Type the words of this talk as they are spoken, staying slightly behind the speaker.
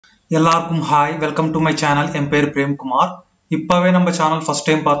எல்லாருக்கும் hi welcome to my channel என் பேர் frame Kumar. இப்பவே நம்ம சேனல் ஃபர்ஸ்ட்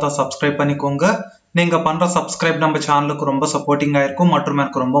டைம் பார்த்தா சப்ஸ்கிரைப் பண்ணிக்கோங்க. நீங்க பண்ற சப்ஸ்கிரைப் நம்ம சேனலுக்கு ரொம்ப சப்போர்ட்டிங்கா இருக்கும் மற்றும்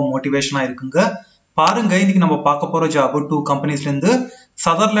எனக்கு ரொம்ப மோட்டிவேஷனா இருக்குங்க. பாருங்க, இன்னைக்கு நம்ம பார்க்க போற ஜாப் 2 கம்பெனிஸ்ல இருந்து,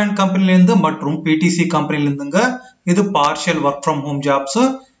 சதர்லாண்ட் கம்பெனில இருந்து மற்றும் பிடிசி கம்பெனில இருந்துங்க. இது partial work from home jobs.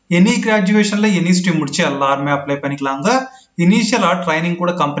 Any கிராஜுவேஷன்ல any stream முடிச்சு எல்லாருமே அப்ளை பண்ணிக்கலாங்க. இனிஷியலா ட்ரைனிங்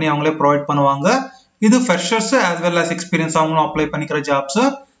கூட கம்பெனி அவங்களே ப்ரொவைட் பண்ணுவாங்க. இது freshers as well as experience அவங்களும் அப்ளை பண்ணிக்கிற ஜாப்ஸ்.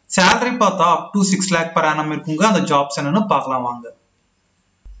 salary பார்த்தா up to 6 lakh per annum இருக்குங்க. அந்த ஜாப்ஸ் என்னன்னு பார்க்கலாம் வாங்க.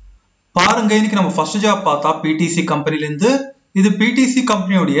 பாருங்க, இன்னைக்கு நம்ம ஃபர்ஸ்ட் ஜாப் பார்த்தா பிடிசி கம்பெனில இருந்து. இது பிடிசி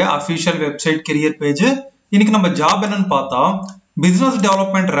கம்பெனியோட அபிஷியல் வெப்சைட் கரியர் பேஜ். இன்னைக்கு நம்ம ஜாப் என்னன்னு பார்த்தா பிசினஸ்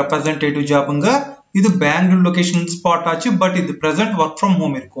டெவலப்மெண்ட் ரெப்ரசன்டேட்டிவ் ஜாப்ங்க. இது பெங்களூர் லொகேஷன் ஸ்பாட் ஆச்சு, பட் இது பிரசன்ட் ஒர்க் ஃப்ரம்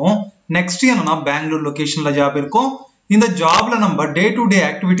ஹோம் இருக்கும். நெக்ஸ்ட் என்னன்னா பெங்களூர் லொகேஷன்ல ஜாப் இருக்கும். இந்த ஜாப்ல நம்ம டே டு டே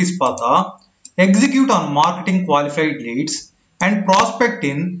ஆக்டிவிட்டிஸ் பார்த்தா execute on marketing qualified leads and prospect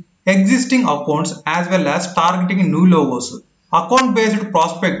in existing accounts as well as targeting new logos. Account based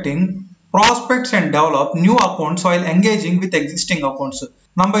prospecting prospects and develop new accounts while engaging with existing accounts.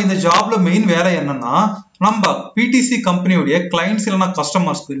 நம்ம இந்த ஜாப்ல main வேலை என்னன்னா, நம்ம BDC கம்பெனியோட clients இல்லனா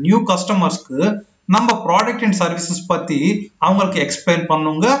கஸ்டமர்ஸ்க்கு, new கஸ்டமர்ஸ்க்கு நம்ம ப்ராடக்ட் அண்ட் சர்வீசஸ் பத்தி அவங்களுக்கு எக்ஸ்பிளைன்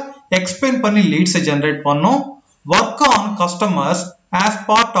பண்ணுங்க. எக்ஸ்பிளைன் பண்ணி லீட்ஸை ஜெனரேட் பண்ணும். Work on customers as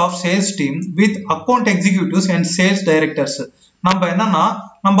part of sales team with account executives and sales directors. நம்ம என்னன்னா,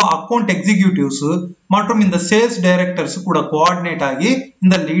 நம்ம அக்கவுண்ட் எக்ஸிக்யூட்டிவ்ஸ் மற்றும் இந்த சேல்ஸ் டைரக்டர்ஸ் கூட கோஆர்டினேட் ஆகி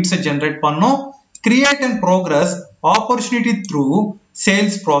இந்த லீட்ஸை ஜெனரேட் பண்ணோம். Create and progress opportunity through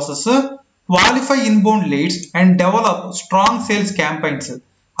sales process, qualify inbound leads and develop strong sales campaigns,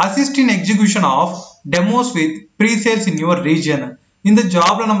 assist in execution of demos with pre sales in your region. இந்த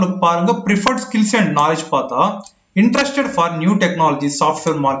ஜாப்ல நம்மளுக்கு பாருங்க ப்ரிஃபர்ட் ஸ்கில்ஸ் அண்ட் நாலேஜ் பார்த்தா interested for new technology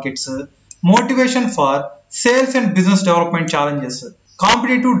software markets, motivation for sales and business development challenges,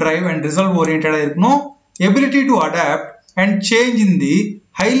 competitive drive and result oriented இருக்கணும், ability to adapt and change in the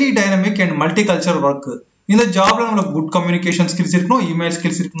highly dynamic and multicultural work. இந்த ஜாப்ல நம்மளுக்கு good communication skills இருக்கணும், email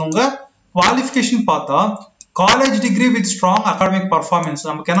skills இருக்கணுங்க. qualification பார்த்தா college degree with strong academic performance.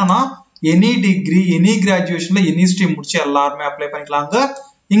 நமக்கு என்னன்னா any degree any கிராஜுவேஷன்ல any stream முடிச்சு எல்லாருமே அப்ளை பண்ணிக்கலாங்க.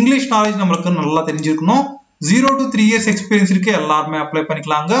 இங்கிலீஷ் நாலேஜ் நம்மளுக்கு நல்லா தெரிஞ்சிருக்கணும். 0 to 3 years எக்ஸ்பீரியன்ஸ் இருக்கு எல்லாருமே அப்ளை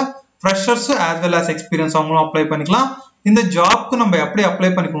பண்ணிக்கலாங்க. Freshers as well as experience அவங்களும் அப்ளை பண்ணிக்கலாம். இந்த ஜாப்க்கு நம்ம எப்படி அப்ளை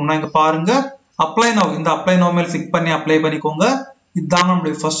பண்ணிக்கணும்னா, இங்க பாருங்க அப்ளை நவ், இந்த அப்ளை நவ் மேல் கிளிக் பண்ணி அப்ளை பண்ணிக்கோங்க. இதுதான்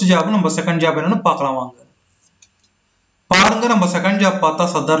நம்மளுடைய ஃபர்ஸ்ட் ஜாப். நம்ம செகண்ட் ஜாப் என்னன்னு பார்க்கலாம் வாங்க. பாருங்க, நம்ம செகண்ட் ஜாப் பார்த்தா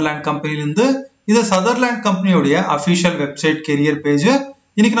சதர்லாண்ட் கம்பெனில இருந்து. இது சதர்லாண்ட் கம்பெனியோட அபிஷியல் வெப்சைட் கரியர் பேஜ்.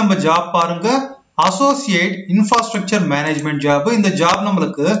 இன்னைக்கு நம்ம ஜாப் பாருங்க அசோசியேட் இன்ஃப்ராஸ்ட்ரக்சர் மேனேஜ்மெண்ட் ஜாப். இந்த ஜாப்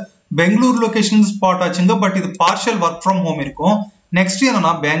நம்மளுக்கு பெங்களூர் லொகேஷன் ஸ்பாட் ஆச்சுங்க, பட் இது பார்ஷியல் ஒர்க் ஃப்ரம் ஹோம் இருக்கும். நெக்ஸ்ட்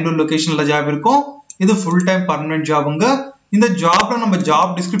என்னன்னா பெங்களூர் லொகேஷன்ல ஜாப் இருக்கும். இது ஃபுல் டைம் பர்மனன்ட் ஜாபுங்க. இந்த ஜாப்ல நம்ம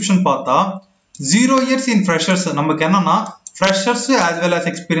ஜாப் டிஸ்கிரிப்ஷன் பார்த்தா 0 years இன் ஃப்ரெஷர்ஸ். நமக்கு என்னன்னா freshers as well as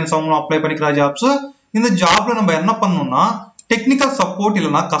experience அவங்களும் அப்ளை பண்ணிக்கிற ஜாப்ஸ். இந்த ஜாப்ல நம்ம என்ன பண்ணணும்னா டெக்னிக்கல் சப்போர்ட்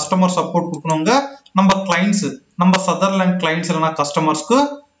இல்லைன்னா கஸ்டமர் சப்போர்ட் கொடுக்கணுங்க. நம்ம கிளைண்ட்ஸ், நம்ம சதர்லாண்ட் கிளைண்ட்ஸ் இல்லைன்னா கஸ்டமர்ஸ்க்கு.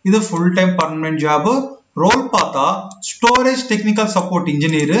 இது full time permanent job. Role பார்த்தா ஸ்டோரேஜ் டெக்னிக்கல் சப்போர்ட்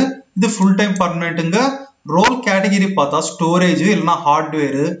இன்ஜினியர். இது ஃபுல் டைம் பர்மனன்ட்ங்க. ரோல் கேட்டகரி பார்த்தா ஸ்டோரேஜ் இல்லைன்னா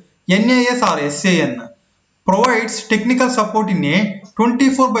hardware, NAS or SAN. provides technical support in a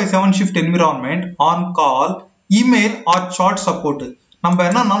 24/7 shift environment, on call, email or chat support. நம்ம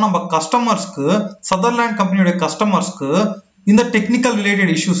என்னன்னா நம்ம கஸ்டமர்ஸ்க்கு, Sutherland கம்பெனியோட கஸ்டமர்ஸ்க்கு இந்த டெக்னிக்கல்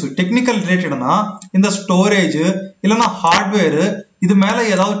ரிலேட்டட் இஷ்யூஸ், டெக்னிக்கல் ரிலேட்டட்னா இந்த ஸ்டோரேஜ் இல்லைன்னா ஹார்ட்வேர், இது மேல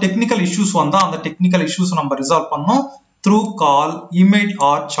ஏதாவது டெக்னிக்கல் இஷ்யூஸ் வந்தா அந்த டெக்னிக்கல் இஷ்யூஸ் நம்ம ரிசால்வ் பண்ணோம் த்ரூ கால், இமெயில்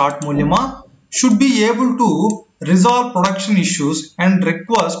ஆர் சாட் மூலமா. should be able to resolve production issues and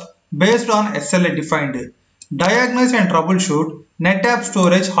request based on SLA defined, diagnose and troubleshoot NetApp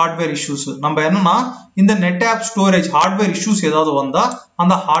storage hardware issues. நம்ம என்னன்னா இந்த NetApp storage hardware issues ஏதாவது வந்தா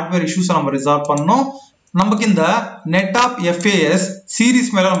அந்த hardware issues நம்ம resolve பண்ணோம். நமக்கு இந்த NetApp FAS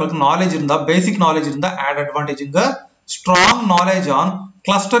சீரிஸ் மேல நமக்கு நாலேஜ் இருந்தா, பேசிக் நாலேஜ் இருந்தா add அட்வான்டேஜ்ங்க. Strong knowledge on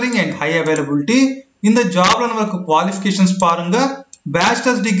clustering and high availability. இந்த ஜாப்ல நமக்கு குவாலிஃபிகேஷன்ஸ் பாருங்க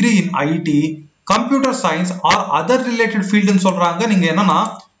bachelors degree in IT, computer science or other related ஃபீல்டுன்னு சொல்றாங்க. நீங்க என்னன்னா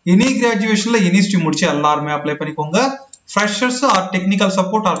எனி கிராஜுவேஷன்ல எனி ஸ்ட்ரீம் முடிச்சு எல்லாருமே அப்ளை பண்ணிக்கோங்க. Freshers R technical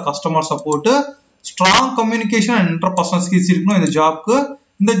support R customer support. Strong communication and interpersonal skills இருக்கணும் இந்த ஜாப்க்கு.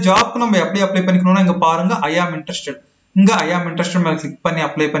 இந்த ஜாப்க்கு நம்ம எப்படி அப்ளை பண்ணிக்கணும்னா, இங்க பாருங்க ஐ ஆம் இன்ட்ரெஸ்டட், இங்க ஐ ஆம் இன்ட்ரெஸ்டட் மேல கிளிக் பண்ணி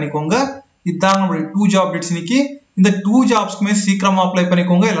அப்ளை பண்ணிக்கோங்க. இதுதான் நம்மளுடைய 2 ஜாப் டேட்ஸ் இன்னைக்கு. இந்த 2 ஜாப்ஸ்க்குமே சீக்கிரமா அப்ளை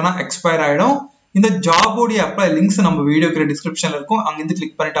பண்ணிக்கோங்க, இல்லைன்னா எக்ஸ்பயர் ஆயிடும். இந்த ஜாபோடைய அப்ளை லிங்க்ஸ் நம்ம வீடியோக்கு டிஸ்கிரிப்ஷன்ல இருக்கும், அங்கிருந்து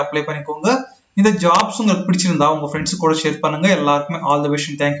கிளிக் பண்ணிட்டு அப்ளை பண்ணிக்கோங்க. இந்த ஜாப்ஸ் உங்களுக்கு பிடிச்சிருந்தா உங்க ஃப்ரெண்ட்ஸ் கூட ஷேர் பண்ணுங்க. எல்லாருக்குமே ஆல் தி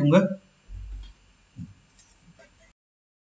பெஸ்ட். தேங்க்யூங்க.